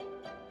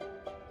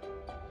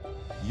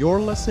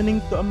You're listening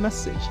to a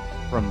message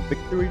from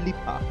Victory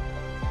Lipa.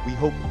 We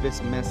hope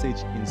this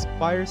message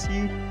inspires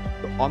you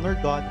to honor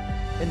God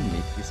and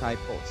make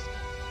disciples.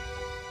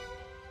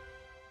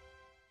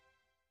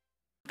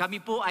 Kami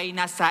po ay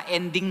nasa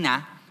ending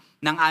na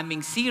ng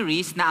aming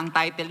series na ang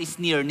title is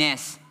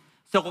Nearness.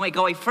 So kung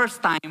ikaw ay first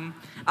time,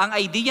 ang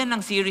idea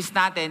ng series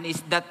natin is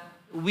that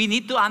we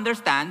need to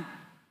understand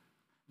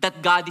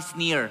that God is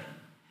near.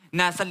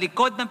 Na sa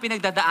likod ng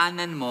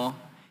pinagdadaanan mo,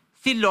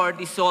 si Lord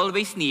is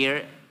always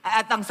near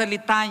at ang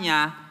salita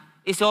niya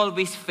is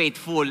always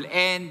faithful.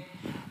 And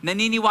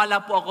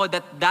naniniwala po ako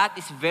that that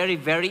is very,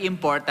 very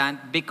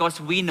important because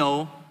we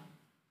know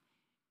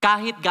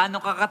kahit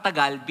gaano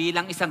kakatagal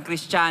bilang isang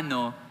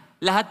Kristiyano,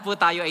 lahat po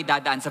tayo ay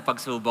dadaan sa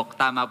pagsubok.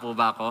 Tama po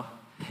ba ako?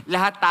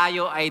 Lahat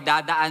tayo ay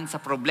dadaan sa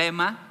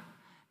problema,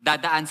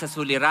 dadaan sa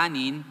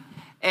suliranin,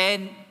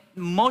 and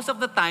most of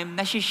the time,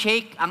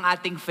 nasi-shake ang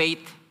ating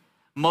faith.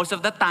 Most of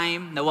the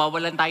time,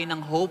 nawawalan tayo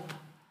ng hope,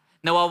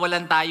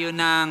 nawawalan tayo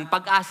ng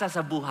pag-asa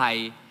sa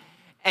buhay.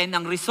 And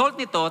ang result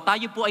nito,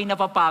 tayo po ay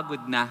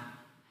napapagod na.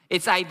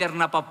 It's either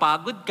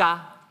napapagod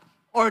ka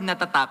or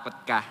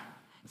natatakot ka.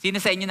 Sino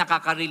sa inyo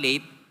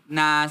nakaka-relate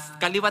na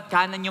kaliwat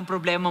kanan yung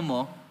problema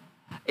mo?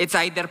 It's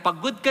either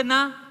pagod ka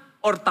na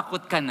or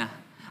takot ka na.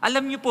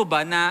 Alam niyo po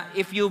ba na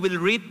if you will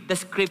read the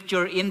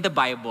scripture in the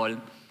Bible,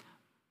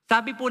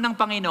 sabi po ng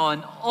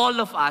Panginoon, all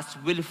of us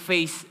will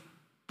face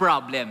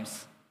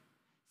problems.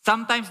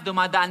 Sometimes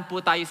dumadaan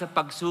po tayo sa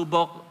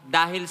pagsubok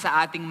dahil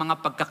sa ating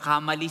mga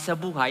pagkakamali sa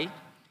buhay.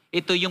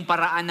 Ito yung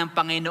paraan ng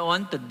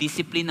Panginoon to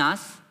discipline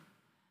us.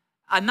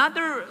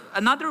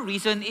 Another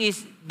reason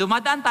is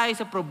dumadaan tayo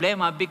sa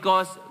problema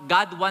because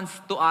God wants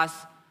to us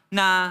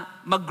na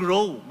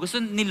mag-grow. Gusto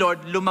ni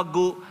Lord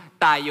lumago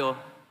tayo.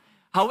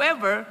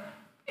 However,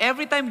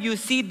 every time you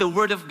see the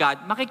Word of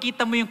God,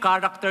 makikita mo yung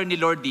character ni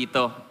Lord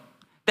dito.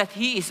 That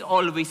He is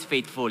always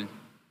faithful.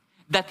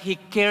 That He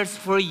cares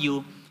for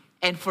you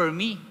and for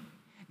me.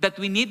 That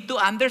we need to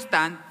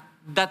understand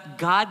that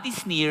God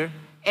is near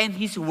and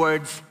His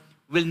words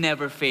will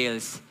never fail.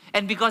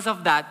 And because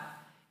of that,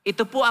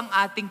 ito po ang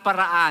ating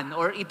paraan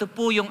or ito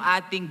po yung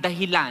ating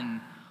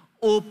dahilan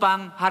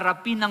upang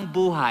harapin ang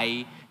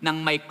buhay ng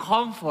may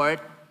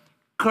comfort,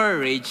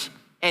 courage,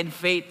 and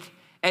faith.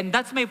 And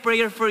that's my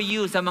prayer for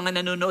you sa mga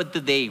nanonood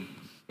today.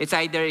 It's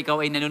either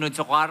ikaw ay nanonood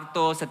sa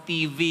kwarto, sa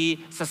TV,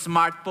 sa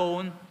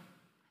smartphone,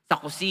 sa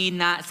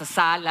kusina, sa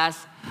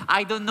salas.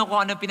 I don't know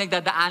kung ano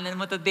pinagdadaanan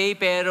mo today,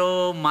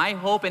 pero my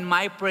hope and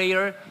my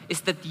prayer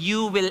is that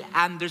you will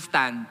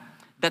understand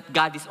that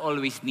God is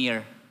always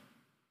near.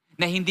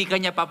 Na hindi ka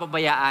niya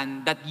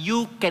papabayaan, that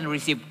you can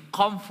receive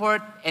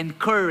comfort and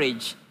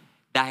courage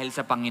dahil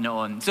sa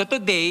Panginoon. So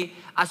today,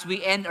 as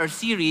we end our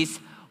series,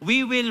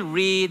 we will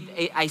read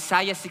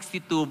Isaiah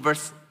 62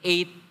 verse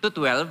 8 to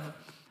 12.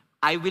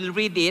 I will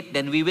read it,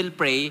 then we will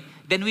pray,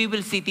 then we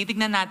will see,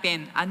 titignan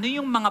natin, ano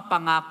yung mga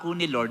pangako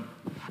ni Lord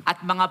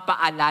at mga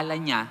paalala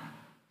niya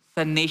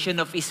sa nation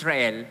of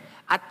Israel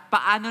at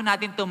paano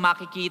natin ito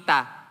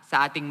makikita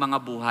sa ating mga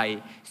buhay.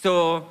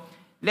 So,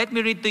 let me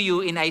read to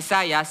you in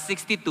Isaiah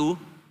 62,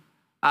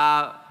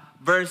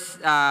 verse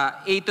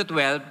 8 to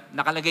 12,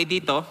 nakalagay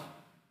dito,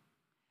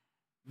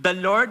 "The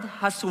Lord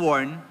has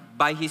sworn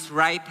by His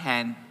right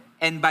hand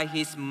and by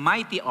His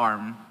mighty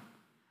arm,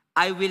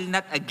 I will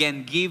not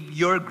again give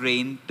your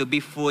grain to be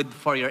food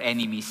for your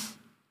enemies.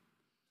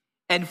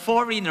 And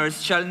foreigners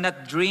shall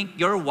not drink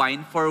your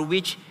wine for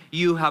which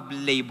you have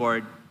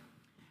labored.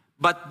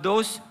 But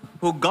those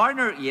who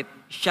garner it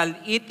shall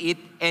eat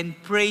it and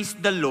praise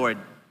the Lord.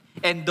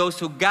 And those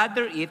who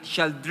gather it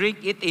shall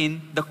drink it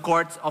in the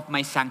courts of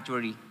my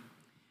sanctuary.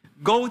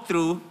 Go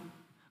through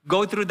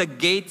the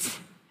gates,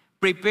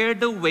 prepare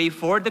the way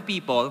for the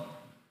people,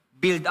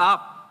 build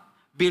up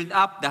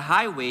the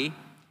highway,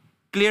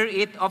 clear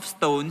it of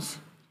stones,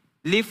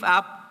 lift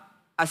up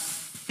a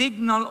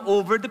signal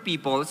over the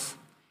peoples.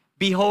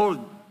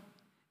 Behold,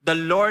 the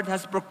Lord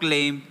has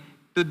proclaimed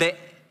to the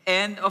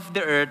end of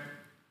the earth,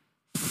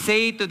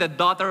 say to the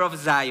daughter of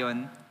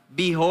Zion,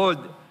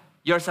 behold,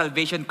 your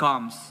salvation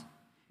comes.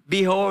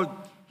 Behold,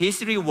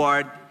 His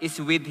reward is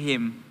with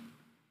Him,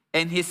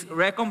 and His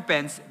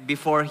recompense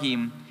before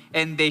Him.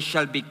 And they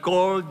shall be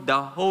called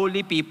the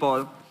holy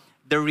people,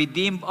 the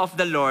redeemed of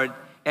the Lord,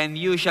 and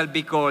you shall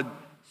be called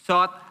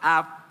sought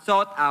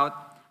out,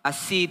 a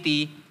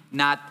city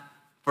not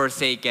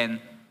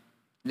forsaken."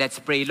 Let's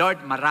pray. Lord,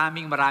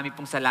 maraming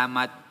pong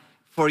salamat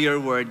for your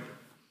word.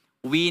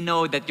 We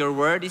know that your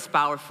word is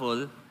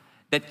powerful,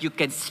 that you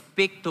can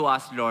speak to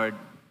us, Lord.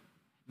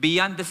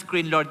 Beyond the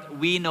screen, Lord,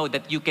 we know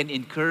that you can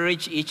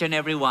encourage each and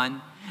every one,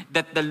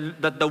 that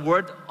the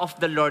word of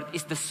the Lord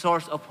is the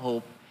source of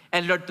hope.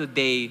 And Lord,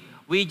 today,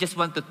 we just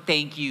want to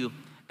thank you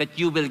that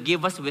you will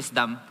give us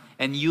wisdom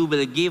and you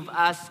will give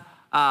us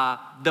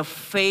the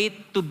faith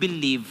to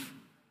believe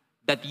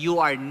that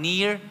you are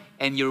near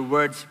and your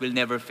words will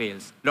never fail.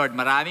 Lord,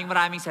 maraming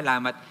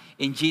salamat.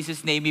 In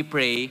Jesus' name we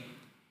pray.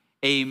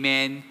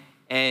 Amen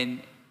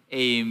and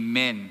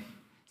amen.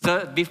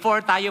 So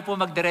before tayo po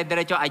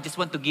magdire-diretso, I just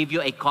want to give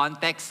you a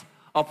context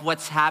of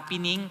what's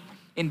happening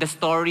in the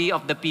story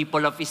of the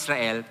people of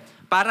Israel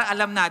para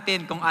alam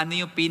natin kung ano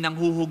yung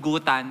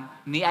pinanghuhugutan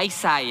ni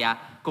Isaiah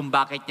kung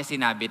bakit niya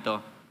sinabi to.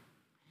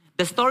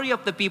 The story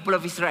of the people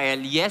of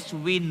Israel, yes,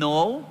 we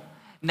know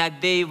na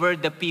they were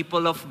the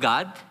people of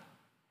God,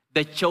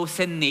 the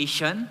chosen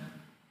nation,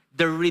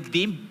 the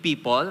redeemed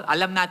people.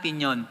 Alam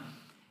natin yon.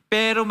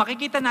 Pero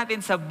makikita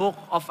natin sa book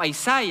of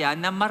Isaiah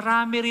na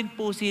marami rin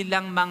po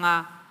silang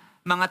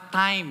mga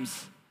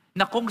times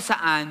na kung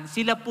saan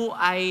sila po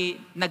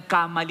ay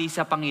nagkamali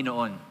sa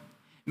Panginoon.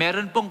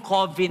 Meron pong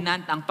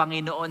covenant ang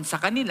Panginoon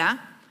sa kanila,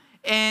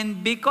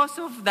 and because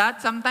of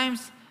that,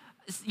 sometimes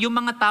yung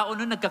mga tao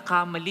noon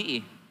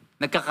nagkakamali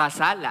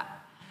nagkakasala.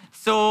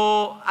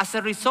 So, as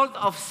a result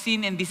of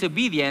sin and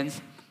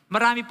disobedience,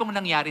 marami pong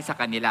nangyari sa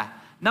kanila.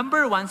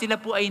 Number one, sila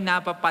po ay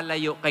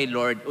napapalayo kay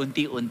Lord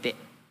unti-unti.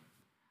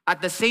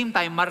 At the same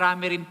time,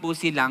 marami rin po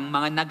silang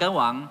mga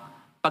nagawang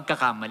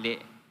pagkakamali.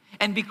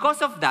 And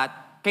because of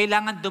that,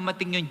 kailangan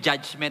dumating yung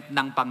judgment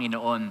ng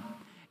Panginoon.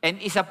 And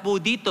isa po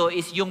dito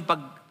is yung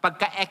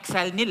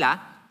pagka-exile nila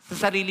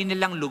sa sarili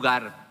nilang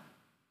lugar.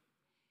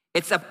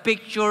 It's a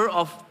picture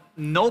of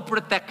no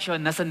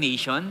protection as a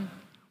nation.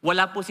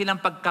 Wala po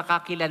silang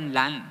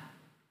pagkakakilanlan.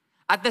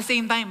 At the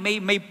same time,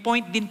 may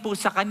point din po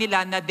sa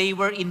kanila na they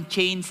were in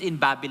chains in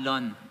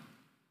Babylon.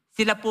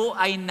 Sila po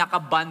ay in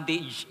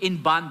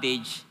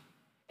bondage,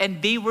 and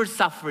they were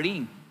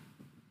suffering.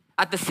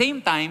 At the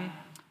same time,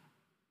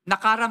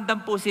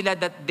 nakaramdam po sila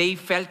that they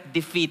felt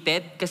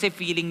defeated kasi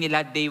feeling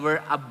nila they were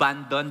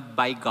abandoned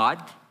by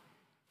God.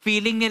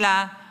 Feeling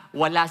nila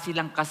wala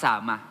silang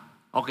kasama.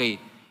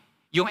 Okay,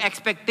 yung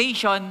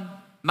expectation,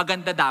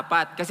 maganda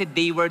dapat kasi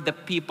they were the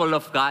people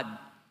of God.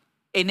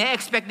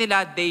 Ine-expect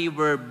nila they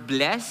were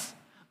blessed,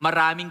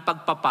 maraming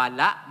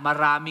pagpapala,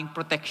 maraming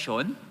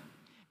protection.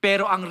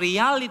 Pero ang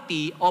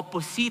reality,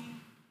 opposite.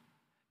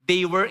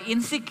 They were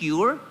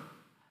insecure,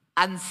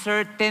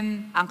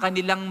 uncertain ang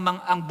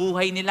ang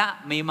buhay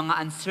nila, may mga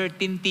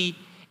uncertainty,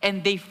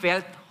 and they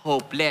felt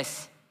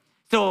hopeless.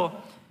 So,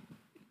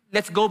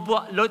 let's go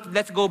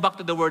back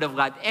to the Word of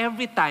God.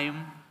 Every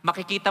time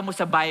makikita mo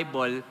sa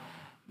Bible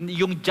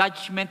yung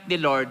judgment ni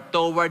Lord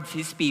towards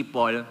His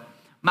people,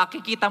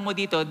 makikita mo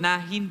dito na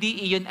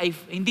hindi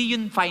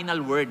yun final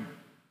word.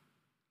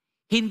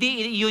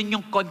 Hindi yun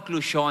yung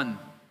conclusion.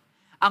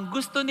 Ang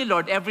gusto ni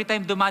Lord, every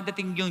time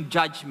dumadating yung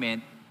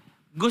judgment,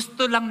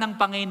 gusto lang ng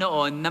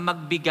Panginoon na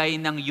magbigay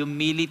ng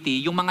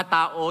humility. Yung mga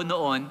tao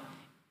noon,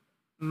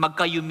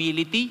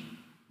 magka-humility,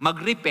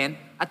 mag-repent,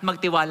 at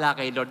magtiwala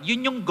kay Lord.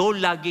 Yun yung goal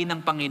lagi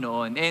ng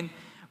Panginoon. And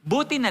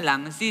buti na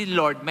lang, si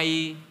Lord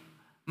may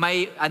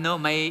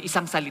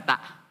isang salita.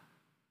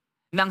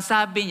 Nang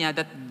sabi niya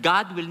that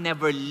God will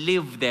never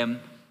leave them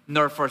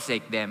nor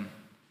forsake them.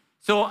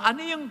 So,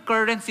 ano yung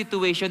current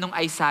situation ng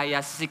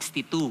Isaiah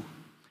 62?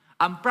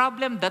 Ang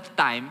problem that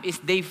time is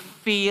they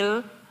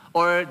felt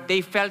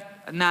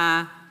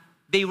na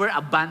they were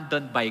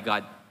abandoned by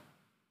God.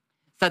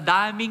 Sa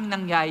daming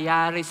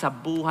nangyayari sa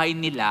buhay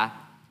nila,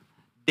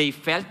 they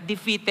felt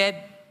defeated,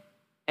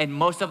 and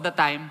most of the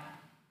time,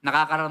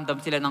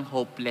 nakakaramdam sila ng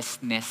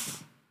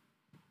hopelessness.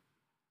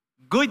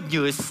 Good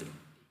news,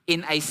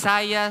 in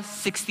Isaiah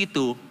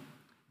 62,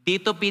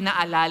 dito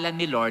pinaalala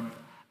ni Lord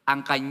ang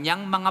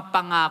kanyang mga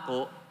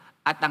pangako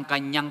at ang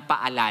kanyang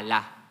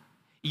paalala.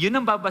 Yun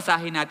ang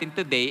babasahin natin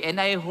today, and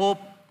I hope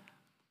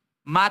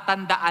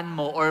matandaan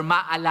mo or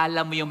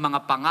maalala mo yung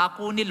mga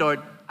pangako ni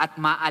Lord at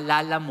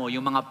maalala mo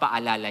yung mga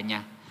paalala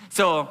niya.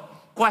 So,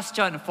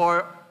 question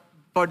for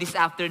this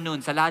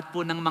afternoon, sa lahat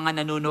po ng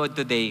mga nanonood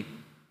today.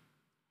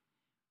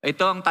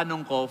 Ito ang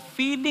tanong ko,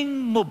 feeling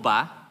mo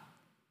ba,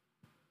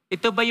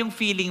 ito ba yung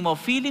feeling mo?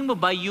 Feeling mo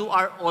ba you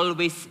are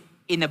always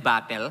in a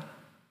battle?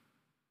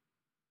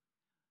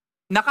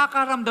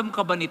 Nakakaramdam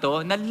ka ba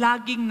nito na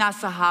laging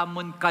nasa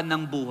hamon ka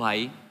ng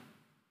buhay?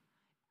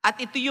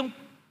 At ito yung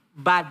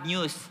bad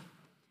news.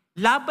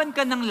 Laban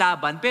ka ng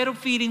laban pero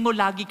feeling mo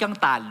lagi kang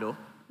talo?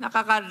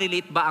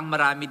 Nakaka-relate ba ang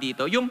marami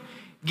dito? Yung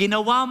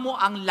ginawa mo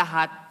ang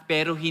lahat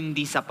pero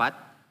hindi sapat?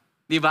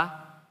 Di ba?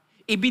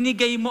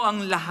 Ibinigay mo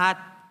ang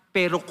lahat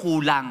pero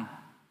kulang.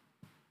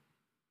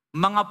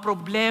 Mga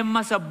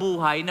problema sa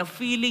buhay na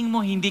feeling mo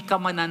hindi ka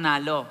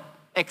mananalo.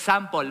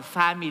 Example,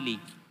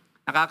 family.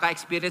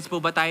 Nakaka-experience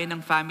po ba tayo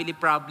ng family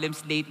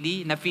problems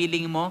lately na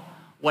feeling mo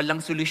walang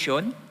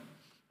solusyon?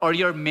 Or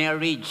your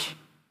marriage,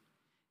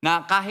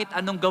 na kahit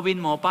anong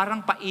gawin mo,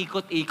 parang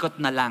paikot-ikot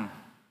na lang.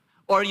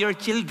 Or your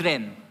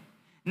children,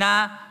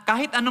 na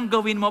kahit anong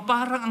gawin mo,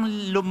 parang ang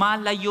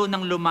lumalayo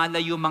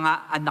mga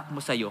anak mo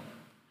sa'yo.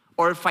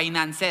 Or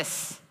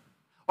finances.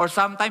 Or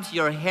sometimes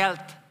your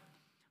health.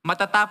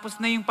 Matatapos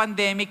na yung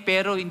pandemic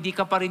pero hindi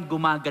ka pa rin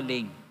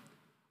gumagaling.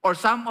 Or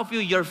some of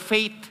you, your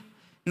faith,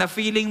 na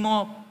feeling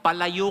mo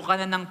palayo ka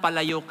na ng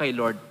palayo kay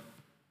Lord.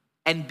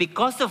 And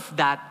because of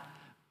that,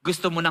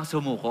 gusto mo nang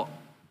sumuko.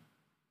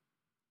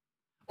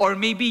 Or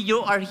maybe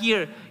you are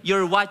here,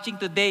 you're watching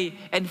today,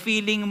 and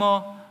feeling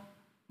mo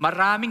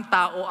maraming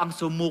tao ang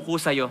sumuko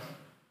sa'yo.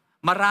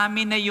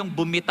 Marami na yung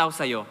bumitaw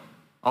sa'yo.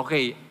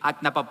 Okay,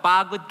 at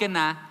napapagod ka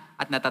na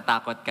at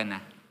natatakot ka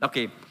na.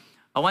 Okay,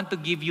 I want to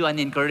give you an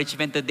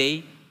encouragement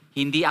today.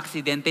 Hindi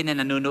aksidente na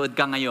nanonood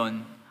ka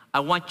ngayon. I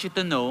want you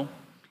to know,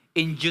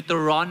 in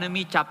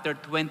Deuteronomy chapter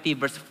 20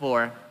 verse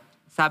 4,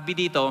 sabi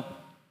dito,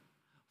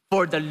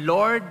 "For the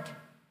Lord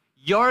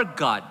your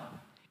God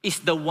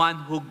is the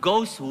one who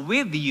goes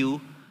with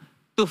you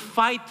to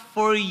fight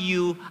for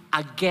you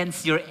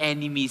against your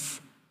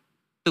enemies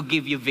to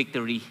give you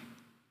victory."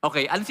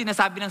 Okay, ano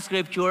sinasabi ng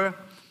scripture?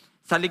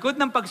 Sa likod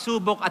ng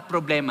pagsubok at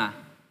problema,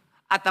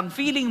 at ang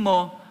feeling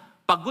mo,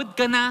 pagod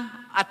ka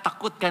na at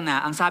takot ka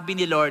na, ang sabi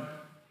ni Lord,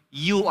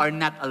 you are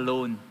not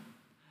alone.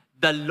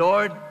 The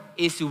Lord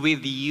is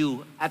with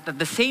you. At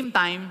the same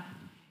time,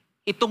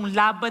 itong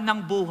laban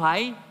ng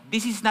buhay,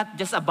 this is not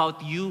just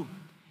about you.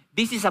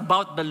 This is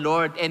about the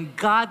Lord, and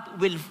God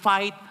will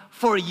fight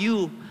for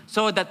you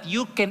so that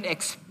you can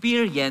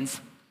experience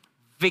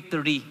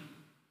victory.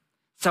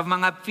 Sa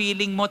mga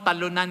feeling mo,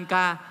 talunan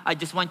ka, I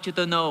just want you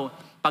to know,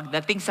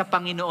 pagdating sa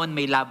Panginoon,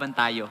 may laban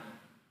tayo.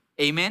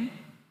 Amen?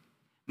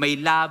 May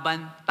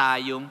laban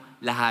tayong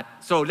lahat.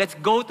 So let's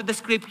go to the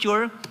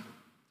scripture.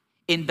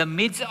 In the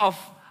midst of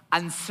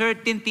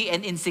uncertainty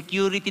and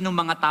insecurity ng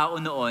mga tao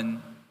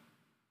noon,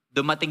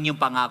 dumating yung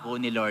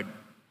pangako ni Lord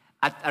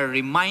at a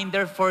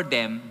reminder for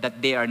them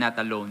that they are not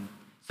alone.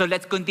 So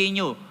let's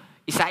continue.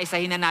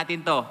 Isa-isahin na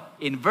natin to.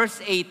 In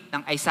verse 8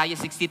 ng Isaiah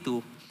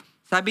 62,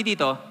 sabi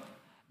dito,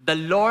 "The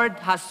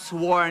Lord has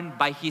sworn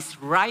by His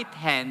right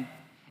hand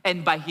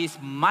and by His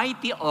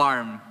mighty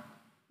arm,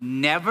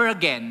 never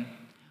again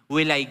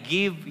will I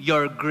give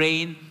your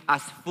grain as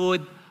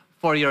food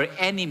for your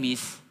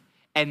enemies,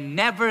 and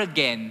never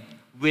again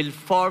will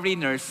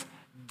foreigners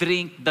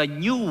drink the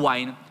new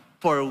wine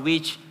for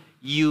which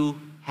you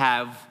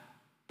have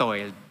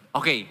toiled."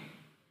 Okay.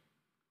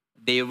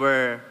 They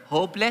were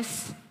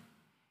hopeless.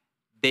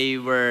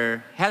 They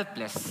were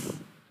helpless.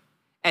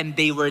 And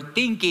they were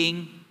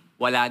thinking,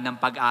 wala nang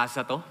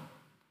pag-asa to.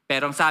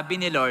 Pero ang sabi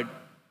ni Lord,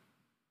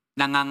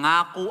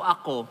 nangangako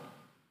ako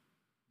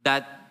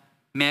that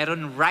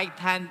meron right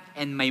hand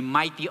and my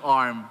mighty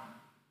arm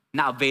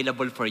na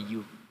available for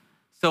you.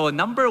 So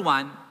number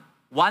one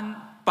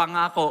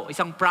pangako,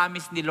 isang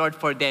promise ni Lord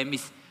for them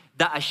is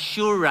the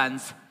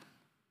assurance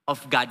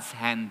of God's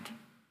hand.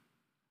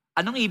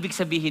 Anong ibig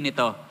sabihin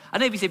nito?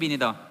 Ano ibig sabihin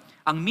nito?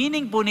 Ang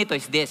meaning po nito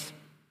is this.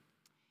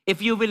 If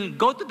you will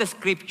go to the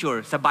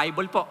scripture, sa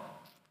Bible po,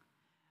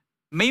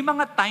 may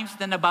mga times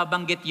na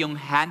nababanggit yung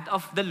hand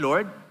of the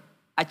Lord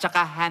at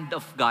saka hand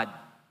of God.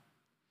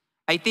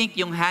 I think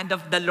yung hand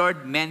of the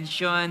Lord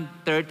mentioned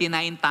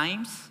 39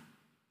 times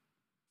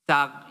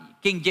sa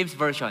King James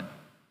Version.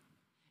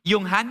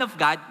 Yung hand of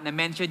God na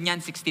mentioned niyan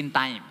 16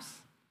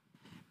 times.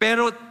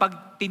 Pero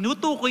pag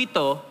tinutukoy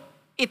ito,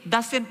 it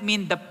doesn't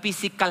mean the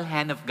physical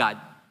hand of God.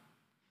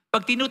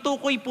 Pag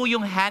tinutukoy po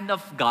yung hand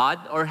of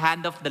God or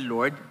hand of the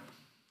Lord,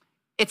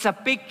 it's a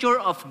picture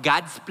of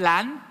God's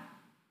plan,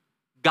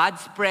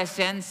 God's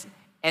presence,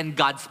 and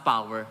God's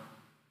power.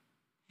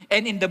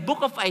 And in the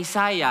book of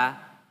Isaiah,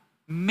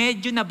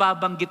 medyo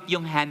nababanggit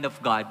yung hand of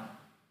God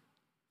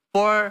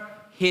for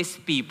His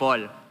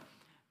people.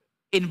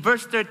 In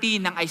verse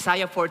 13 ng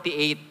Isaiah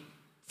 48,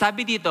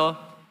 sabi dito,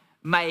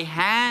 "My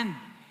hand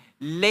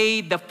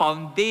laid the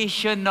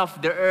foundation of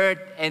the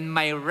earth and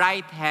my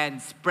right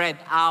hand spread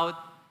out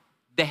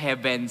the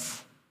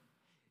heavens."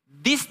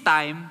 This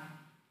time,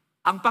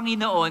 ang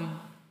Panginoon,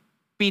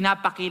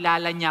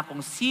 pinapakilala niya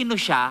kung sino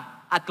siya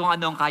at kung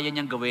ano ang kaya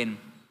niyang gawin.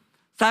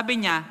 Sabi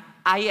niya,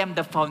 "I am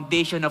the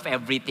foundation of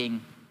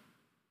everything.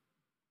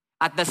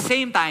 At the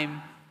same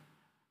time,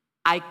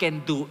 I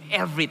can do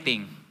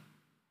everything."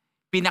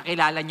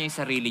 Pinakilala niya yung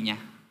sarili niya.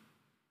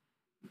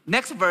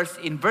 Next verse,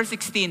 in verse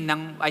 16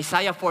 ng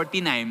Isaiah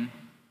 49,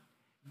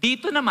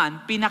 dito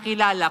naman,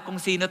 pinakilala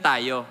kung sino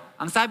tayo.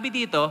 Ang sabi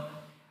dito,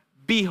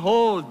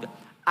 "Behold,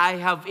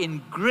 I have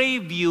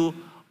engraved you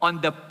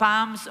on the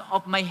palms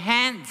of my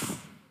hands."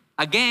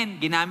 Again,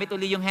 ginamit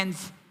uli yung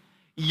hands.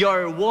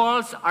 "Your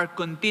walls are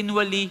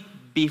continually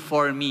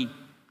before me."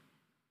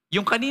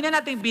 Yung kanina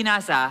nating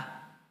binasa,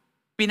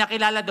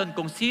 pinakilala doon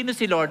kung sino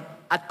si Lord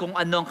at kung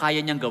ano ang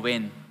kaya niyang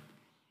gawin.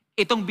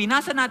 Itong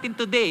binasa natin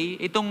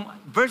today, itong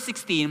verse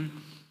 16,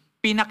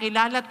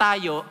 pinakilala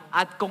tayo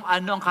at kung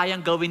ano ang kayang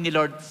gawin ni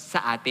Lord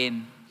sa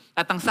atin.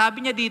 At ang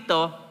sabi niya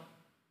dito,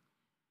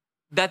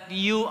 that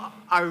you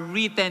are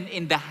written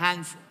in the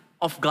hands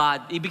of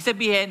God. Ibig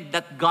sabihin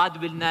that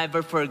God will never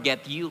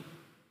forget you.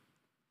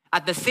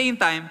 At the same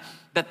time,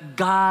 that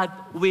God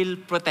will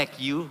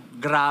protect you.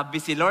 Grabe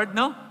si Lord,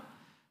 no?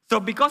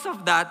 So because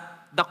of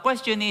that, the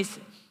question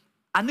is,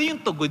 ano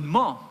yung tugod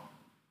mo?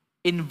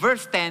 In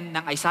verse 10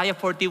 ng Isaiah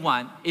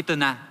 41, ito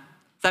na.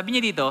 Sabi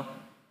niya dito,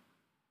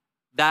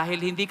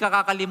 dahil hindi ka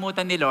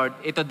kakalimutan ni Lord,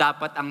 ito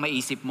dapat ang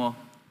maisip mo.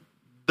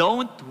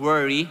 Don't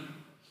worry,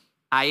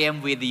 I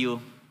am with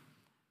you.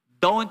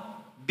 Don't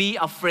be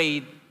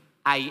afraid,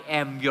 I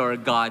am your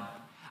God.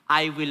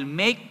 I will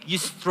make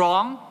you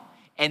strong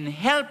and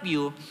help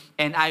you,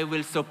 and I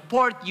will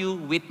support you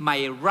with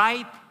my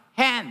right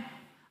hand.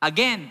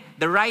 Again,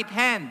 the right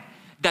hand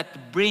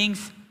that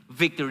brings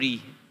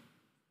victory.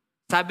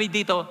 Sabi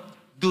dito,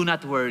 do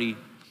not worry.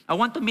 I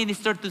want to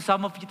minister to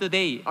some of you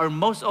today, or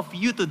most of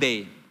you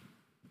today,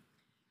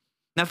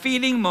 na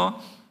feeling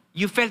mo,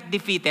 you felt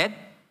defeated,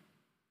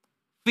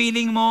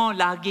 feeling mo,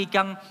 lagi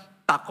kang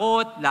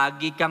takot,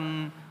 lagi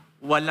kang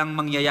walang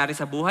mangyayari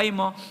sa buhay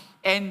mo,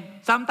 and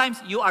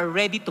sometimes you are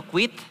ready to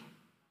quit.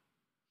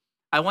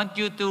 I want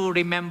you to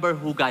remember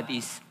who God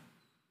is.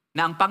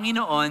 Na ang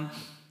Panginoon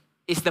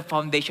is the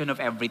foundation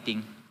of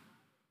everything.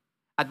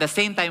 At the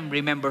same time,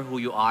 remember who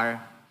you are.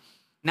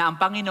 Na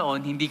ang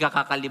Panginoon, hindi ka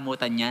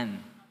kakalimutan yan.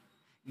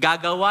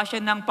 Gagawa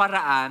siya ng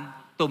paraan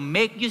to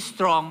make you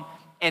strong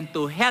and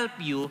to help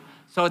you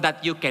so that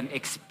you can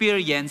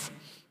experience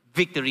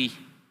victory.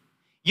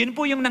 Yun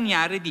po yung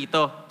nangyari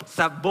dito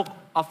sa book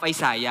of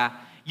Isaiah.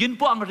 Yun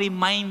po ang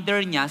reminder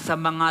niya sa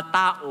mga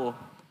tao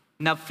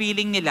na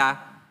feeling nila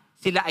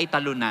sila ay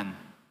talunan.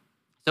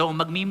 So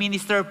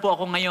magmi-minister po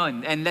ako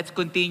ngayon, and let's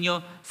continue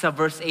sa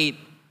verse 8.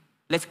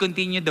 Let's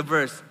continue the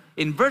verse.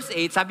 In verse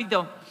 8, sabi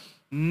dito,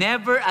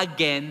 never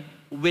again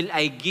will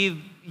I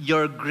give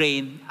your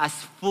grain as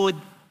food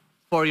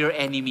for your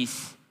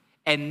enemies,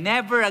 and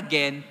never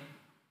again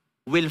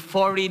will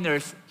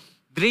foreigners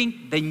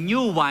drink the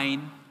new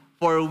wine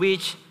for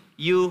which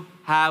you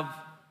have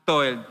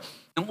toiled.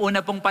 Nung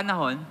una pong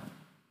panahon,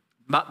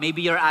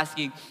 maybe you're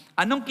asking,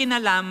 anong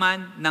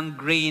kinalaman ng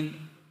grain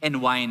and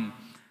wine?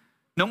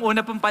 Nung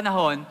una pong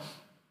panahon,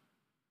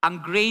 ang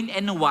grain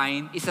and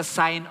wine is a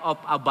sign of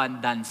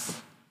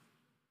abundance.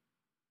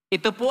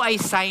 Ito po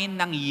ay sign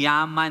ng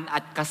yaman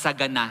at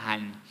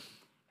kasaganahan.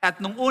 At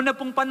nung una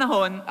pong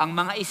panahon, ang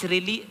mga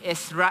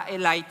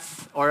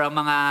Israelites or ang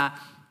mga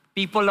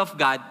people of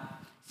God,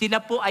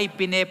 sila po ay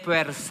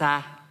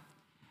pinepwersa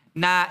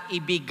na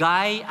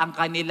ibigay ang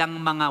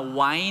kanilang mga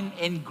wine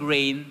and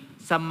grain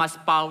sa mas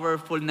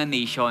powerful na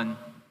nation.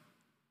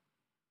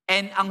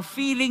 And ang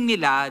feeling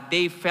nila,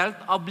 they felt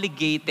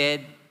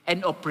obligated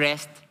and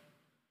oppressed.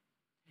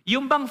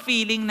 Yung bang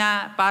feeling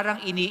na parang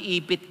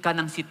iniipit ka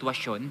ng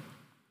sitwasyon,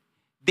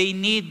 they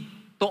need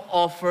to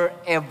offer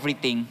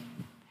everything.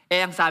 Eh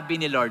ang sabi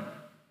ni Lord,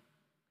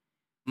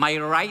 my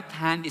right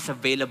hand is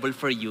available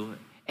for you,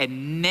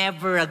 and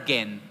never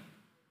again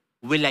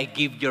will I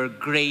give your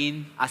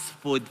grain as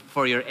food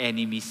for your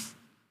enemies.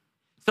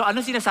 So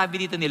ano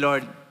sinasabi dito ni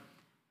Lord?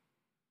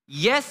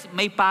 Yes,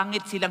 may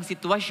pangit silang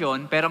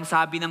sitwasyon, pero ang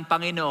sabi ng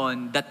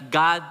Panginoon that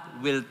God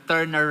will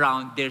turn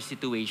around their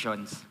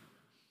situations.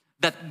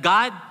 That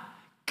God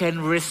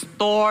can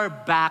restore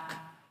back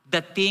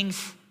the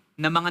things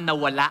na mga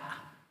nawala.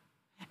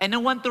 And I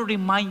want to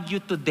remind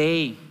you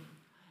today,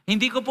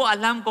 hindi ko po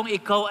alam kung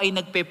ikaw ay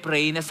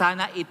nagpe-pray na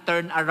sana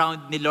i-turn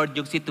around ni Lord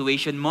yung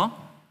situation mo.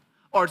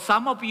 Or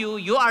some of you,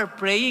 you are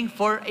praying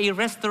for a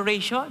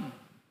restoration.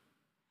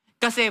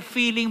 Kasi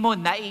feeling mo,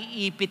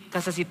 naiipit ka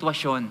sa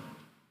sitwasyon.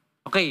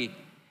 Okay,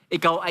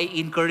 ikaw ay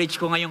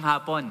encourage ko ngayong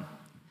hapon.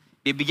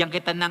 Bibigyan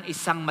kita ng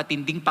isang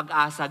matinding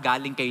pag-asa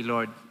galing kay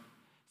Lord.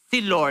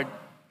 Si Lord,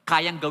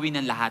 kayang gawin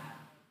ng lahat.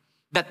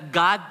 That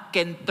God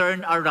can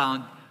turn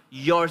around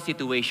your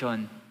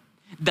situation.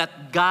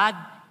 That God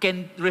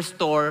can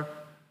restore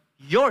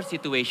your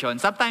situation.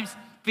 Sometimes,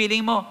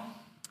 feeling mo,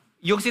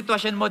 yung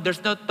sitwasyon mo, there's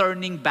no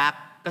turning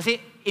back.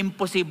 Kasi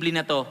imposible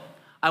na to.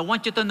 I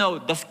want you to know,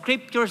 the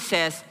scripture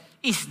says,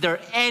 is there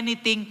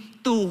anything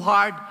too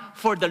hard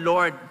for the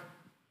Lord?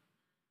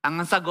 Ang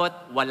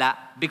sagot, wala.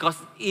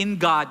 Because in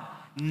God,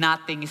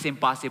 nothing is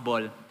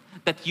impossible.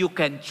 That you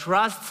can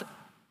trust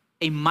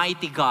a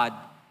mighty God,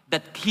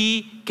 that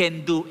He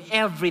can do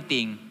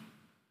everything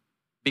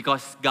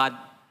because God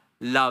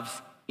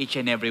loves each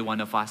and every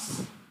one of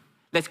us.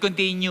 Let's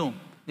continue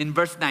in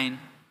verse 9.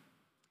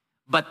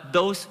 But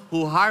those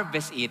who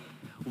harvest it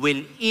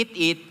will eat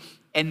it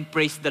and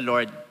praise the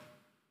Lord.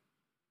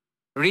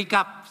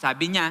 Recap,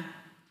 sabi niya,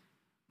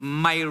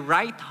 my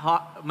right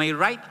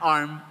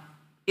arm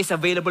is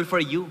available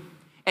for you,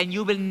 and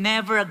you will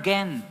never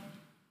again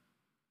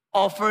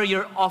offer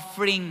your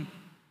offering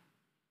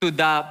to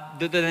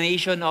the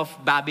nation of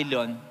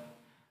Babylon.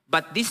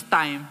 But this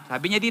time,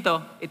 sabi niya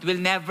dito, it will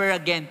never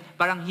again,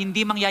 parang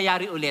hindi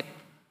mangyayari ulit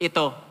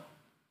ito.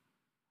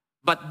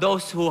 But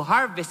those who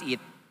harvest it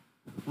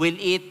will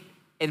eat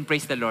and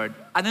praise the Lord.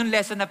 Anong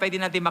lesson na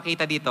pwede natin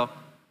makita dito?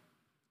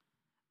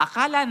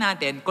 Akala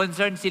natin,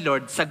 concerned si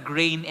Lord sa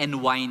grain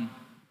and wine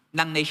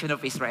ng nation of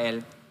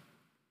Israel.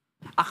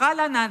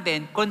 Akala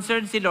natin,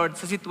 concerned si Lord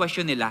sa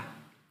sitwasyon nila.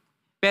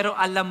 Pero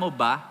alam mo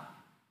ba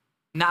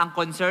na ang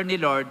concern ni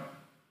Lord,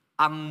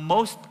 ang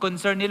most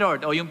concern ni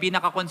Lord, o yung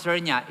pinaka-concern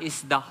niya,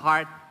 is the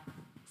heart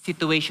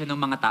situation ng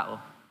mga tao.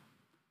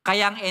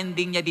 Kaya ang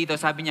ending niya dito,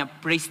 sabi niya,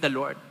 praise the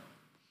Lord.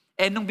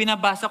 Eh nung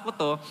binabasa ko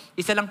to,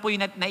 isa lang po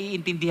yung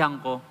naiintindihan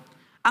ko.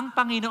 Ang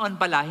Panginoon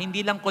pala,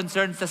 hindi lang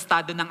concerned sa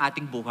estado ng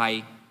ating buhay.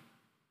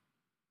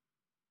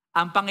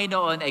 Ang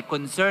Panginoon ay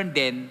concerned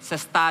din sa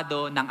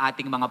estado ng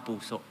ating mga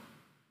puso.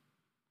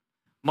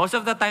 Most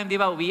of the time, di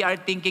ba, we are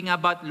thinking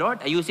about,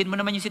 Lord, ayusin mo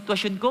naman yung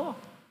sitwasyon ko.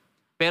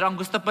 Pero ang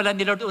gusto pala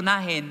ni Lord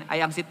unahin ay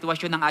ang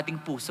sitwasyon ng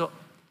ating puso.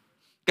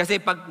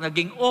 Kasi pag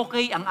naging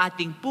okay ang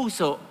ating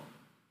puso,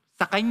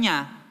 sa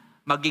Kanya,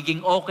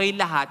 magiging okay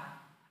lahat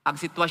ang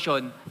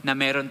sitwasyon na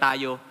meron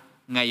tayo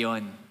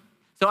ngayon.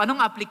 So anong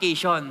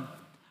application?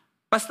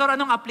 Pastor,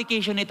 anong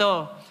application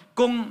nito?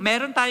 Kung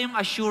meron tayong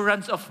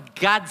assurance of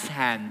God's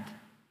hand,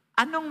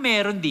 anong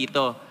meron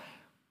dito?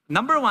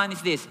 Number one is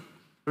this,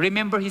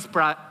 remember His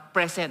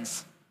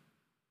presence.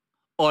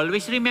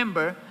 Always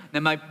remember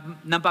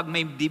na pag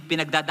may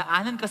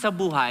pinagdadaanan ka sa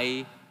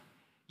buhay,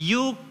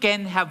 you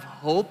can have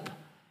hope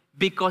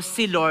because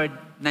si Lord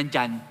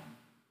nandyan.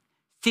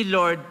 Si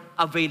Lord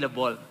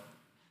available.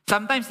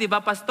 Sometimes, di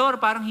ba, Pastor,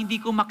 parang hindi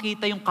ko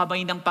makita yung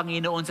kamay ng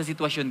Panginoon sa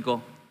sitwasyon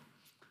ko.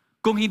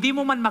 Kung hindi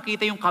mo man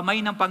makita yung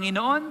kamay ng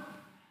Panginoon,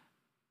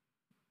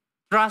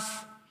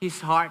 trust His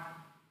heart.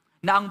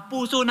 Na ang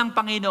puso ng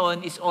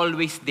Panginoon is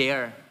always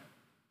there.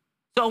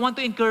 So I want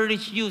to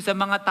encourage you sa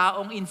mga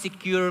taong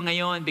insecure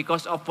ngayon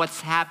because of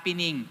what's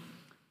happening.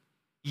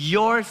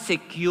 You're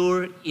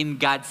secure in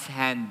God's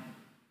hand.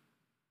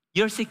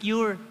 You're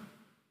secure.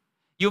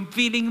 Yung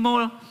feeling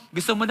mo,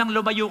 gusto mo nang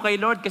lumayo kay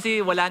Lord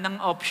kasi wala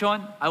nang option.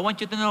 I want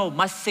you to know,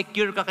 mas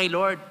secure ka kay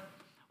Lord.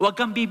 Huwag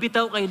kang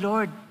bibitaw kay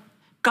Lord.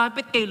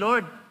 Kapit kay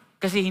Lord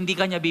kasi hindi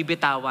ka niya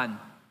bibitawan.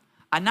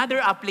 Another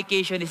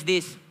application is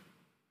this.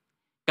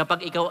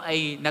 Kapag ikaw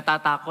ay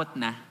natatakot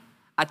na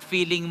at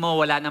feeling mo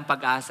wala ng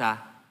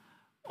pag-asa,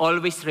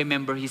 always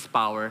remember His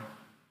power.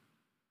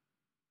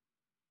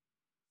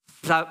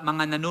 Sa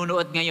mga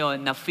nanonood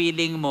ngayon na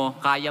feeling mo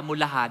kaya mo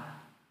lahat,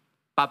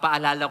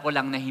 papaalala ko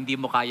lang na hindi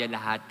mo kaya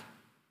lahat.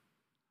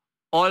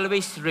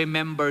 Always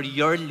remember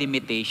your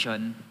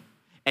limitation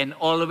and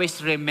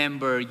always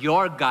remember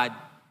your God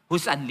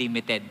who's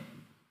unlimited.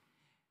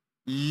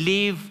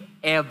 Leave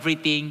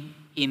everything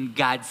in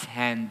God's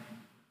hand.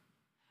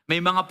 May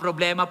mga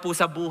problema po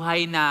sa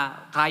buhay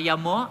na kaya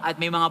mo at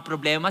may mga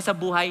problema sa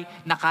buhay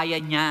na kaya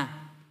niya.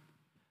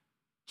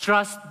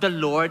 Trust the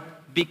Lord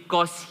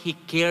because He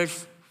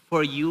cares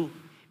for you.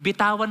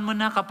 Bitawan mo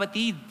na,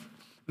 kapatid.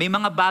 May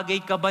mga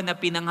bagay ka ba na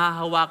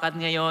pinanghahawakan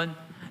ngayon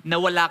na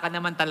wala ka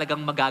naman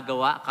talagang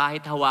magagawa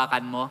kahit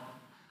hawakan mo?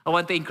 I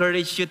want to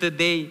encourage you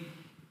today.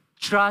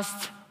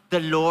 Trust the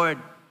Lord.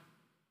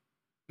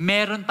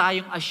 Meron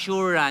tayong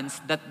assurance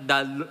that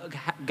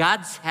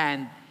God's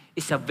hand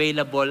is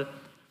available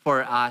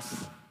for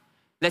us.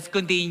 Let's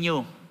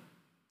continue.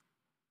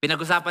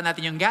 Pinag-usapan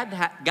natin yung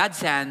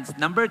God's hands.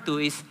 Number 2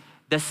 is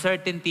the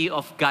certainty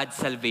of God's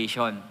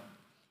salvation.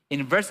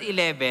 In verse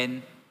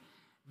 11,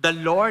 the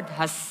Lord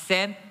has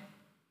sent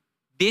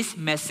this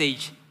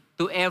message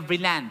to every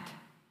land.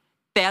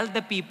 Tell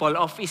the people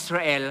of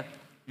Israel,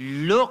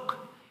 look,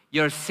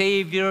 your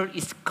Savior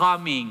is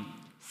coming.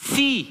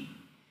 See,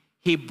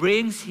 He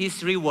brings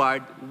His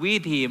reward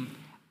with Him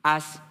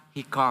as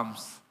He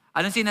comes.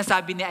 Anong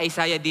sinasabi ni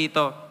Isaiah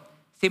dito?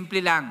 Simple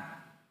lang.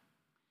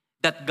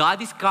 That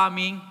God is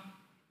coming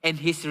and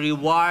His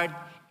reward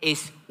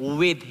is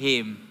with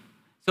Him.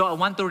 So I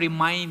want to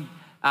remind,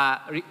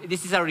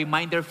 this is a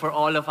reminder for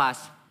all of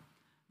us,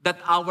 that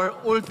our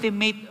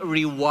ultimate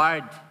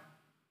reward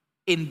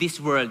in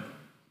this world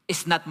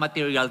is not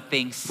material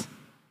things.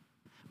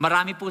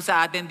 Marami po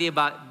sa atin, di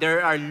ba, they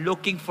are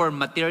looking for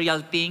material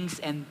things,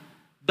 and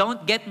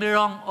don't get me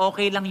wrong,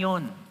 okay lang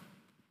yun.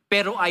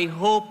 Pero I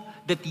hope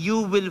that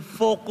you will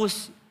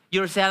focus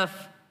yourself.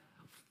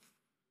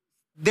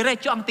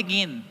 Diretso ang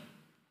tingin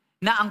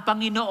na ang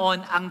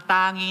Panginoon ang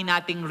tangi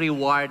nating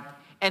reward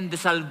and the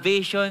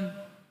salvation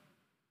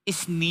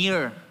is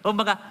near.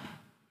 Kumbaga,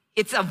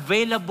 it's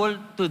available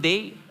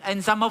today.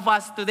 And some of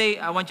us today,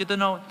 I want you to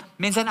know,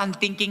 minsan ang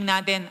thinking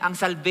natin, ang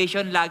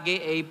salvation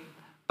lagi ay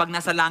pag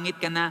nasa langit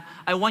ka na.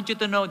 I want you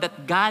to know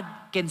that God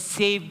can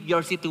save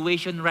your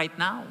situation right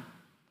now.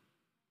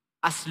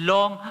 As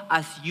long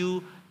as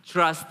you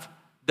trust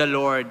the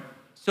Lord.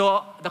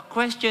 So, the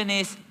question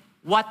is,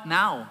 what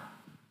now?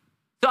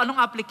 So,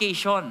 anong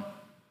application?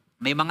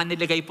 May mga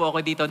nilagay po ako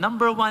dito.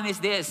 Number 1 is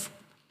this.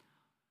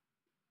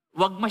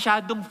 Huwag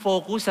masyadong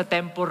focus sa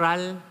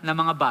temporal na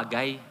mga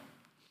bagay.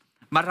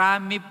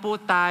 Marami po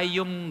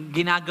tayong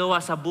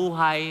ginagawa sa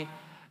buhay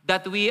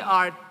that we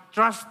are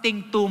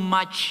trusting too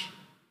much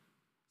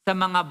sa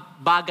mga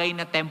bagay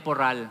na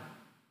temporal.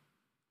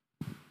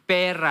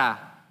 Pera,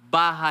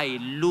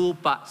 bahay,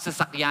 lupa,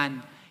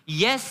 sasakyan.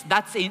 Yes,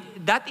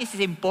 that is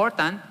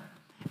important,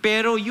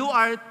 pero you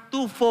are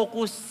too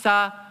focused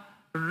sa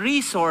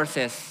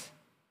resources.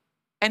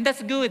 And that's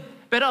good.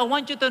 Pero I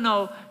want you to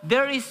know,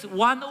 there is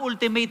one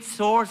ultimate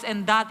source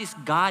and that is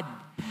God.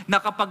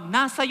 Na kapag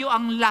nasa iyo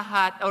ang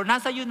lahat, or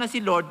nasa iyo na si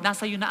Lord,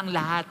 nasa iyo na ang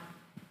lahat.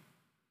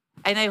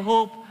 And I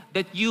hope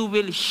that you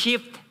will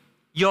shift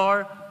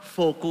your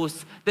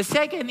focus. The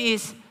second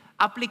is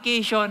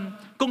application.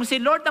 Kung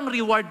si Lord ang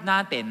reward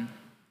natin,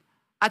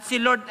 at si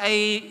Lord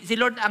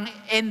ang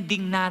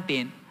ending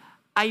natin,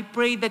 I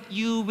pray that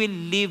you will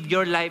live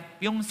your life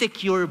yung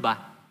secure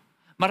ba?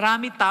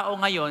 Marami tao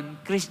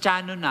ngayon,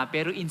 Kristiyano na,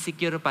 pero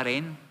insecure pa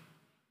rin.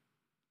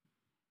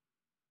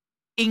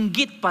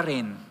 Inggit pa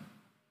rin.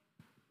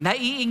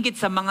 Naiinggit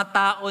sa mga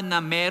tao na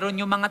meron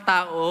yung mga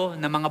tao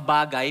na mga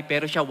bagay,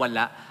 pero siya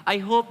wala.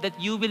 I hope that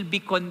you will be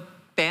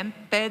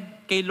contented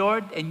kay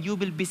Lord and you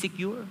will be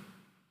secure.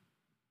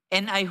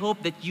 And I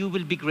hope that you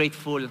will be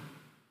grateful.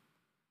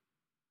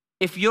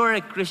 If you're a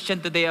Christian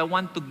today, I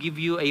want to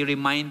give you a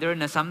reminder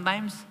na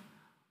sometimes,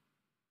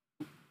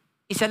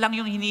 isa lang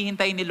yung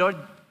hinihintay ni Lord,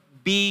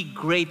 be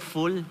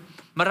grateful.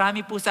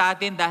 Marami po sa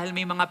atin dahil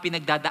may mga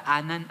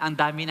pinagdadaanan, ang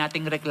dami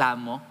nating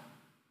reklamo.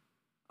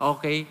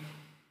 Okay?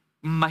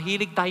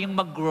 Mahilig tayong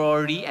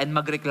mag-worry and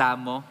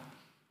magreklamo.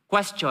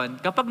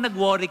 Question, kapag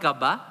nag-worry ka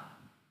ba,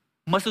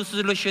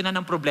 masusolusyonan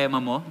ang problema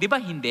mo? Di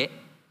ba hindi?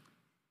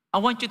 I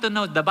want you to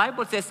know, the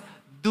Bible says,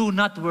 do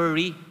not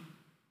worry.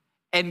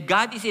 And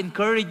God is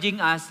encouraging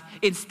us,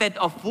 instead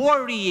of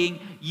worrying,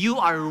 you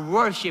are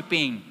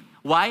worshiping.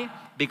 Why?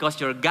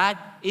 Because your God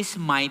is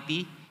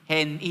mighty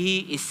and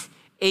He is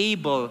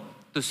able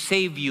to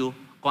save you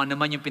kung ano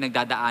man yung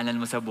pinagdadaanan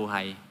mo sa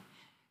buhay.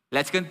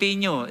 Let's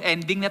continue.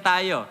 Ending na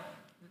tayo.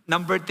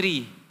 Number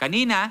 3,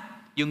 kanina,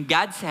 yung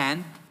God's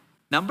hand.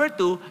 Number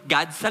 2,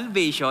 God's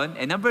salvation.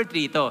 And number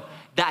 3, ito,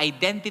 the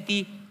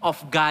identity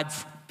of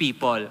God's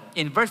people.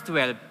 In verse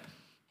 12,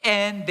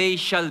 and they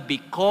shall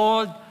be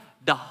called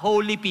the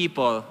holy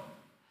people,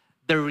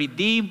 the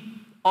redeemed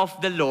of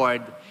the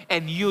Lord,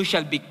 and you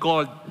shall be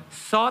called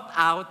sought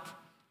out,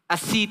 a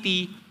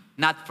city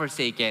not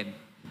forsaken.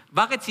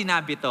 Bakit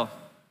sinabi to?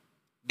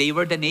 They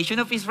were the nation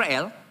of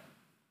Israel.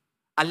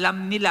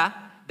 Alam nila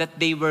that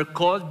they were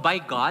called by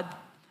God,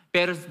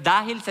 pero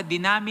dahil sa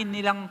dinamin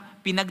nilang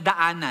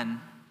pinagdaanan,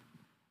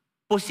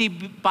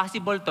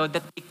 possible to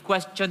that they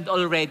questioned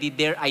already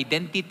their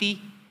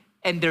identity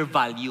and their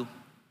value.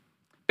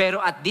 Pero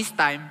at this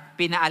time,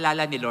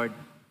 pinaalala ni Lord,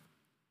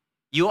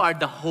 you are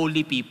the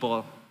holy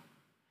people.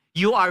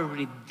 You are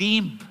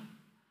redeemed.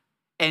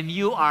 And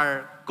you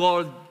are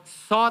called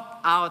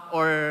sought out,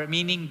 or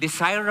meaning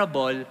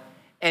desirable,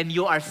 and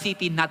you are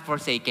city not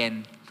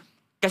forsaken.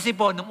 Kasi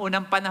po, nung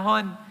unang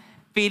panahon,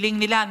 feeling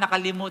nila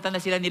nakalimutan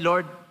na sila ni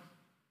Lord.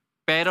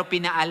 Pero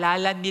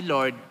pinaalala ni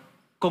Lord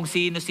kung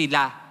sino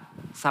sila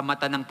sa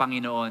mata ng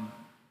Panginoon.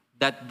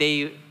 That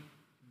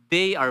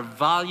they are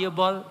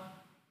valuable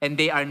and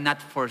they are not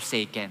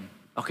forsaken.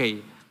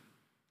 Okay,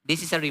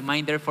 this is a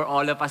reminder for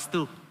all of us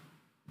too.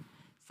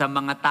 Sa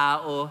mga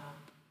tao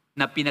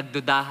na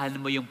pinagdudahan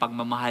mo yung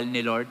pagmamahal ni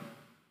Lord,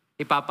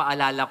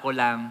 ipapaalala ko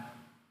lang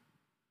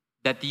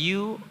that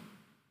you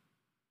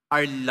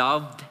are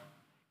loved,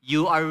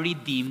 you are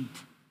redeemed,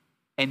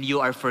 and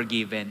you are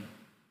forgiven.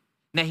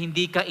 Na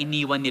hindi ka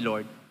iniwan ni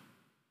Lord.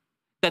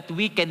 That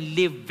we can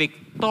live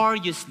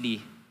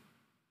victoriously.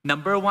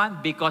 Number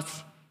 1,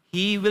 because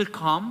He will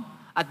come.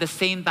 At the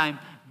same time,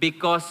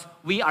 because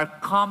we are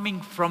coming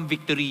from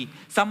victory.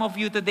 Some of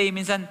you today,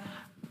 minsan,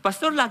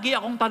 Pastor, lagi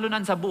akong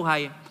talunan sa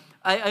buhay.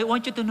 I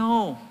want you to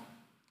know,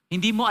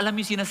 hindi mo alam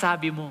yung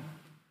sinasabi mo.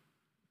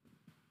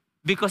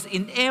 Because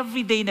in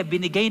every day na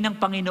binigay ng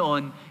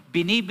Panginoon,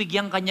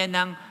 binibigyan kanya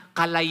ng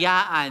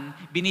kalayaan,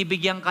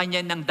 binibigyan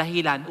kanya ng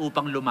dahilan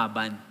upang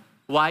lumaban.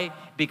 Why?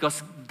 Because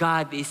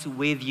God is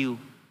with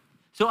you.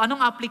 So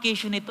anong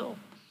application nito?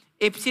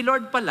 If si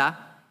Lord pala,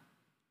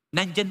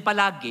 nandyan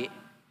palagi,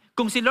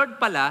 kung si Lord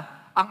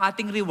pala ang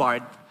ating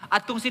reward,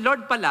 at kung si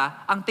Lord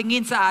pala ang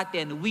tingin sa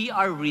atin, we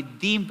are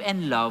redeemed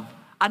and loved,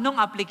 anong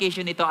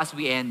application nito as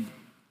we end?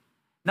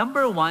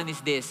 Number 1 is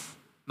this.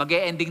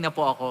 Mag-e-ending na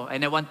po ako, and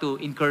I want to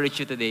encourage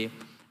you today.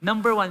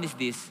 Number 1 is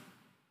this.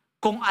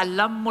 Kung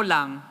alam mo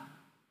lang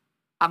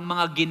ang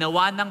mga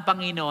ginawa ng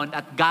Panginoon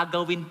at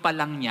gagawin pa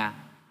lang niya,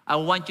 I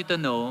want you to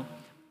know,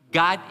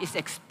 God is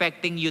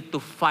expecting you to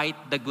fight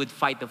the good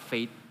fight of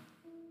faith.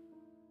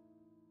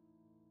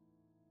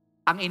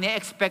 Ang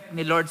ine-expect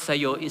ni Lord sa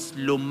iyo is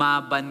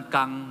lumaban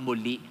kang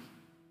muli.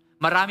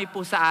 Marami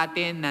po sa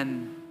atin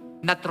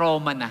na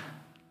trauma na.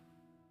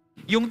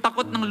 Yung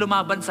takot ng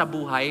lumaban sa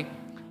buhay,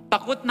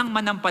 takot ng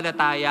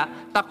manampalataya,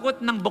 takot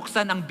ng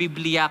buksan ang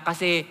Biblia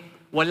kasi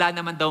wala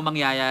naman daw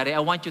mangyayari.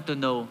 I want you to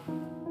know,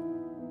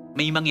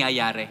 may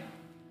mangyayari.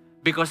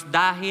 Because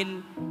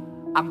dahil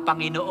ang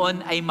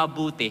Panginoon ay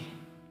mabuti,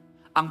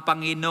 ang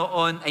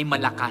Panginoon ay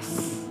malakas,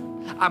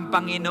 ang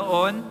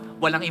Panginoon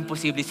walang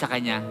imposible sa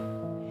Kanya.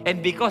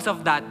 And because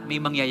of that,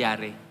 may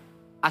mangyayari.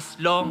 As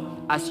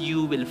long as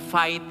you will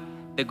fight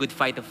the good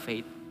fight of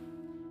faith.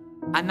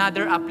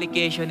 Another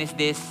application is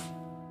this,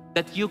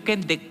 that you can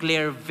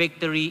declare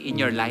victory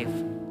in your life.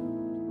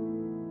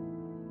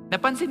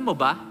 Napansin mo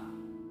ba?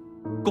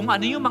 Kung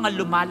ano yung mga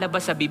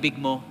lumalabas sa bibig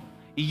mo,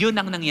 yun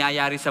ang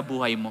nangyayari sa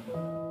buhay mo.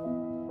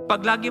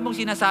 Pag lagi mong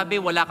sinasabi,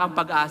 wala kang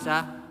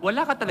pag-asa,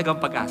 wala ka talagang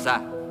pag-asa.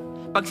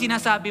 Pag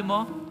sinasabi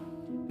mo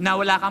na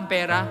wala kang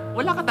pera,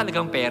 wala ka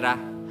talagang pera.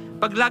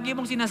 Pag lagi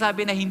mong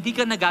sinasabi na hindi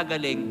ka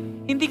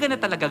nagagaling, hindi ka na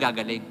talaga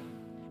gagaling.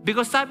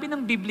 Because sabi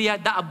ng Biblia,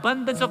 the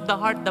abundance of the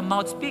heart, the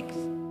mouth speaks.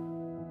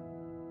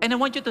 And I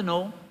want you to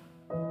know,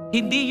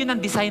 hindi yun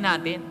ang design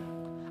natin.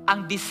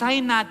 Ang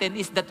design natin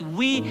is that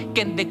we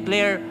can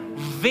declare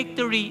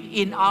victory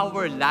in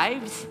our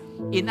lives,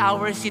 in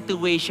our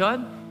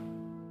situation.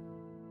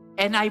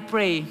 And I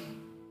pray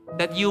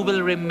that you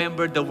will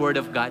remember the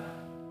Word of God.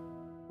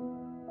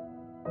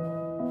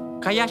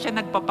 Kaya siya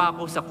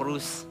nagpapako sa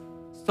krus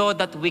so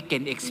that we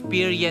can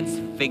experience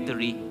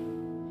victory.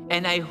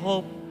 And I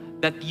hope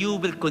that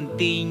you will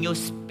continue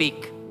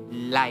speak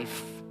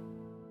life.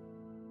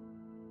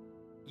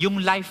 yung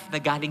life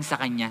na galing sa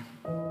Kanya.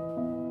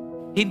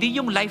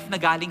 Hindi yung life na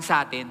galing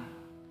sa atin.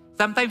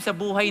 Sometimes sa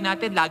buhay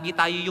natin, lagi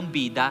tayo yung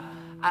bida.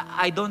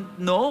 I don't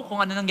know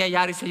kung ano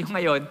nangyayari sa iyo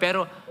ngayon,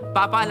 pero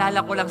papaalala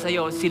ko lang sa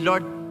iyo, si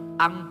Lord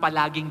ang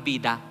palaging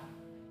bida.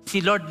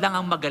 Si Lord lang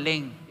ang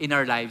magaling in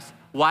our lives.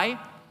 Why?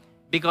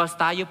 Because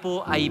tayo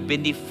po ay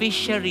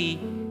beneficiary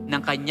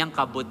ng Kanyang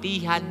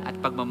kabutihan at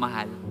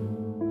pagmamahal.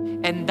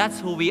 And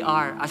that's who we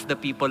are as the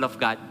people of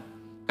God.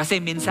 Kasi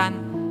minsan,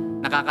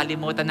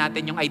 nakakalimutan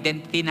natin yung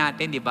identity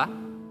natin, di ba?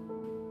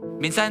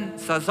 Minsan,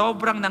 sa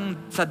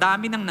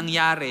dami ng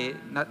nangyari,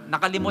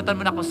 nakalimutan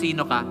mo na kung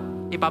sino ka.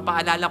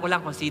 Ipapaalala ko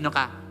lang kung sino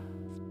ka.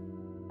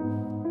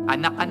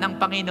 Anak ka ng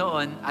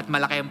Panginoon at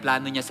malaki ang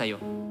plano niya sa'yo.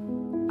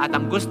 At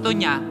ang gusto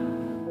niya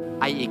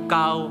ay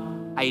ikaw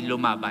ay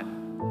lumaban.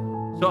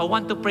 So I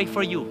want to pray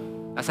for you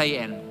as I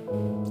end.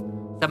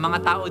 Sa mga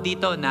tao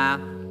dito na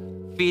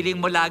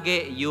feeling mo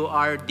lagi you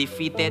are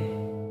defeated.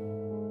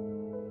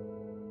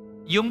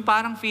 Yung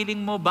parang feeling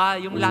mo ba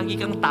yung lagi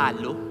kang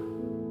talo?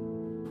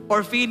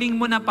 Or feeling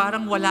mo na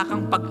parang wala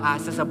kang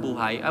pag-asa sa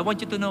buhay, I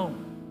want you to know,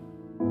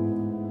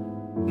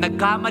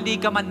 nagkamali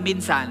ka man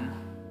minsan,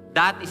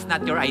 that is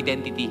not your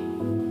identity.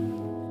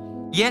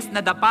 Yes,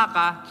 nadapa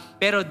ka,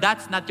 pero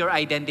that's not your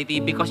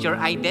identity because your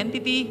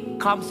identity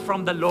comes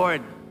from the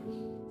Lord.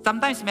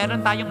 Sometimes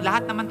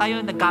lahat naman tayo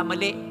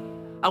nagkamali.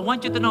 I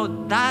want you to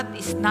know that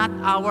is not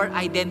our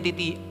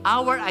identity.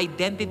 Our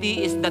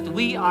identity is that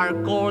we are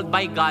called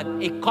by God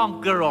a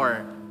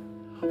conqueror.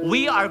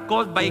 We are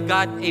called by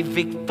God a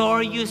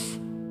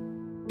victorious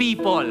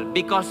people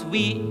because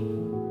we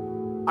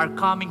are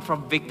coming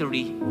from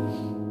victory.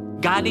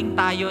 Galing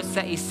tayo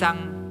sa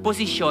isang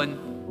posisyon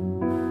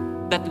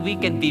that we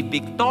can be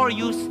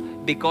victorious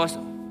because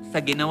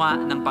sa ginawa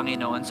ng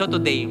Panginoon. So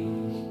today,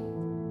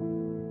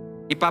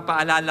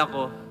 ipapaalala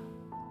ko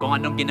kung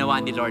anong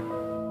ginawa ni Lord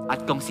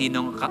at kung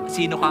sino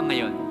ka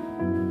ngayon.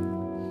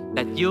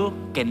 That you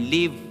can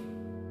live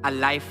a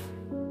life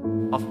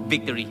of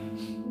victory.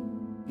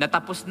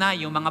 Natapos na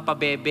yung mga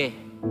pabebe.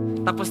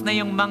 Tapos na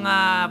yung mga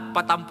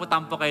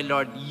patampo-tampo kay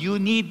Lord.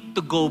 You need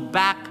to go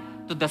back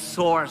to the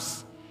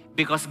source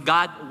because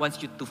God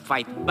wants you to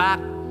fight back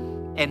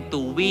and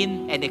to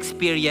win and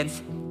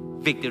experience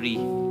victory.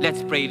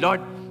 Let's pray.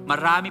 Lord,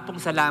 marami pong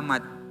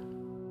salamat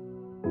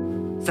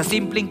sa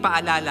simpleng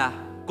paalala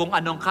kung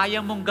anong kaya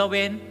mong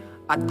gawin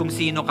at kung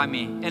sino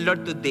kami. And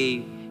Lord,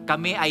 today,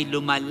 kami ay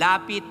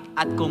lumalapit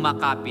at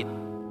kumakapit.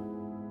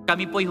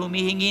 Kami po'y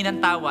humihingi ng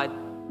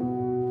tawad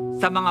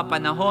sa mga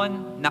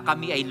panahon na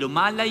kami ay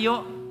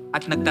lumalayo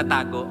at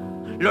nagtatago.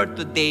 Lord,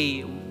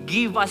 today,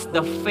 give us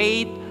the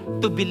faith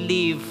to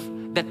believe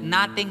that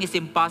nothing is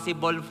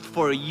impossible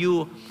for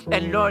you.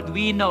 And Lord,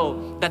 we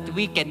know that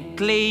we can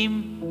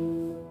claim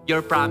your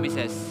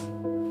promises.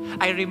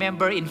 I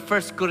remember in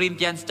 1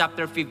 Corinthians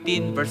chapter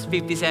 15, verse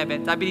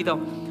 57, sabi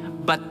dito,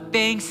 but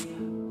thanks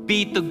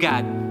be to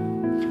God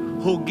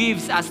who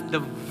gives us the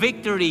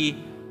victory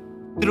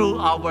through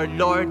our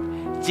Lord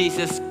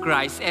Jesus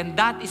Christ. And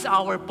that is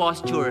our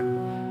posture,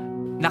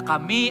 na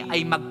kami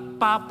ay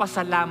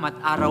magpapasalamat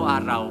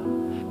araw-araw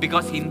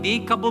because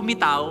hindi ka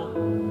bumitaw,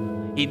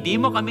 hindi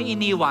mo kami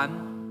iniwan,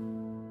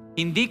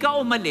 hindi ka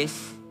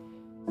umalis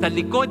sa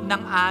likod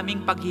ng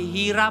aming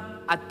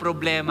paghihirap at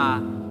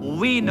problema.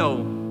 We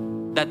know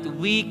that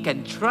we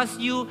can trust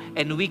you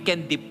and we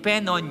can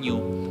depend on you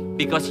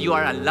because you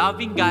are a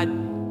loving God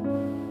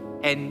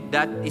and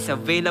that is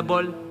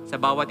available sa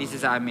bawat isa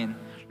sa amin.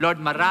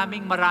 Lord,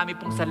 marami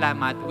pong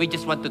salamat. We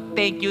just want to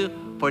thank you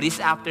for this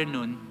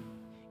afternoon.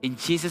 In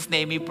Jesus'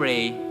 name we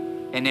pray.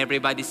 And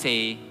everybody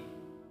say,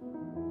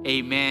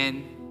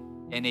 Amen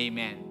and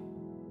Amen.